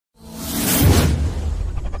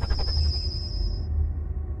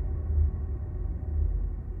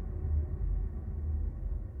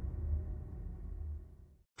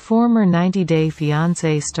Former 90 Day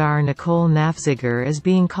Fiancé star Nicole Nafziger is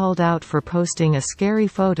being called out for posting a scary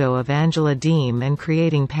photo of Angela Deem and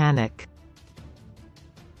creating panic.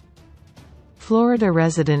 Florida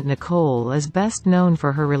resident Nicole is best known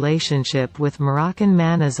for her relationship with Moroccan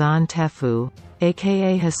man Azan Tefu,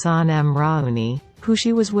 aka Hassan M. Raouni, who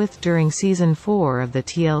she was with during Season 4 of the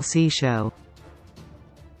TLC show.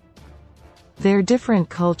 Their different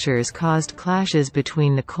cultures caused clashes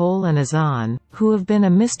between Nicole and Azan, who have been a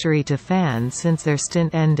mystery to fans since their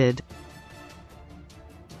stint ended.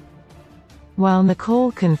 While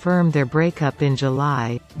Nicole confirmed their breakup in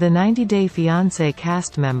July, the 90 Day Fiancé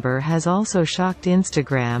cast member has also shocked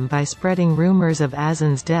Instagram by spreading rumors of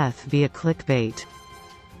Azan's death via clickbait.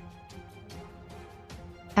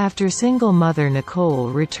 After single mother Nicole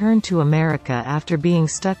returned to America after being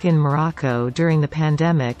stuck in Morocco during the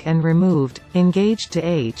pandemic and removed "engaged to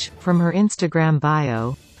H" from her Instagram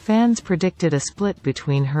bio, fans predicted a split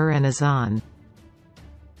between her and Azan.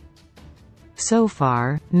 So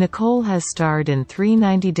far, Nicole has starred in 3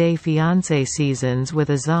 90 Day Fiancé seasons with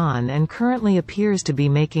Azan and currently appears to be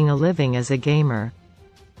making a living as a gamer.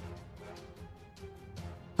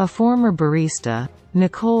 A former barista,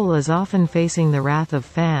 Nicole is often facing the wrath of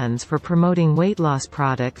fans for promoting weight loss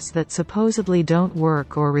products that supposedly don't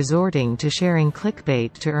work or resorting to sharing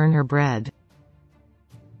clickbait to earn her bread.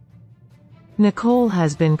 Nicole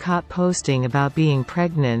has been caught posting about being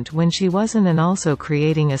pregnant when she wasn't and also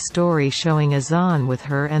creating a story showing Azan with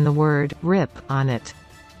her and the word "RIP" on it.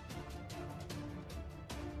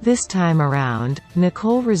 This time around,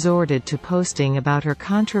 Nicole resorted to posting about her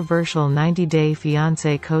controversial 90 Day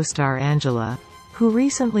Fiancé co-star Angela, who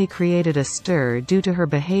recently created a stir due to her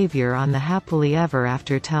behavior on the Happily Ever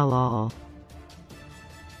After tell-all.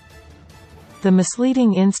 The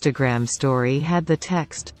misleading Instagram story had the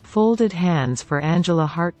text, "Folded hands for Angela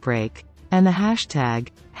heartbreak," and the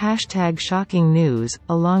hashtag shocking news,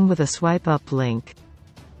 along with a swipe-up link.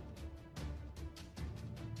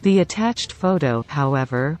 The attached photo,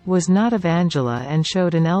 however, was not of Angela and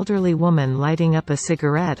showed an elderly woman lighting up a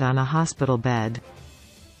cigarette on a hospital bed.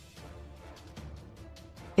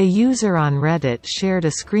 A user on Reddit shared a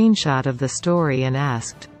screenshot of the story and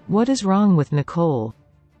asked, "What is wrong with Nicole?"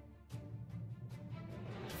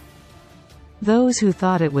 Those who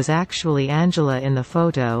thought it was actually Angela in the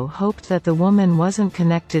photo hoped that the woman wasn't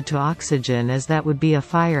connected to oxygen, as that would be a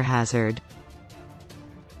fire hazard.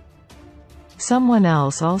 Someone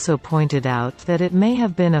else also pointed out that it may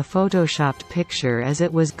have been a photoshopped picture, as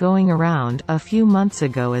it was going around a few months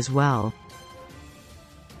ago as well.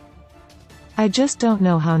 I just don't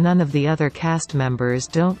know how none of the other cast members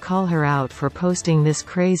don't call her out for posting this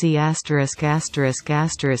crazy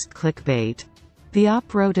clickbait. The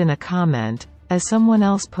op wrote in a comment, as someone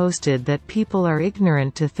else posted that people are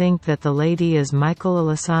ignorant to think that the lady is Michael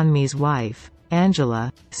Alasanmi's wife,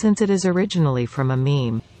 Angela, since it is originally from a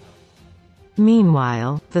meme.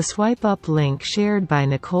 Meanwhile, the swipe-up link shared by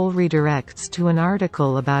Nicole redirects to an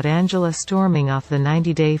article about Angela storming off the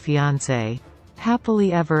 90 Day Fiancé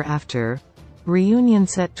Happily Ever After reunion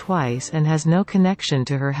set twice and has no connection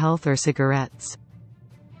to her health or cigarettes.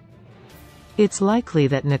 It's likely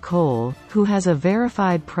that Nicole, who has a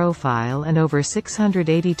verified profile and over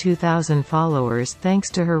 682,000 followers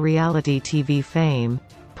thanks to her reality TV fame,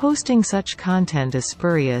 posting such content is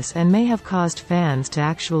spurious and may have caused fans to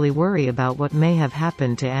actually worry about what may have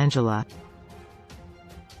happened to Angela.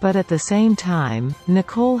 But at the same time,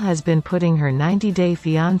 Nicole has been putting her 90 Day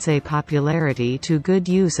Fiancé popularity to good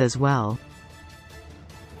use as well.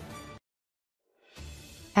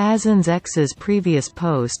 Azan's ex's previous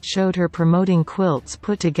post showed her promoting quilts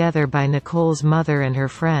put together by Nicole's mother and her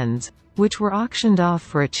friends, which were auctioned off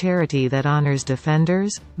for a charity that honors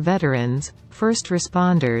defenders, veterans, first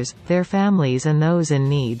responders, their families and those in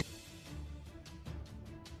need.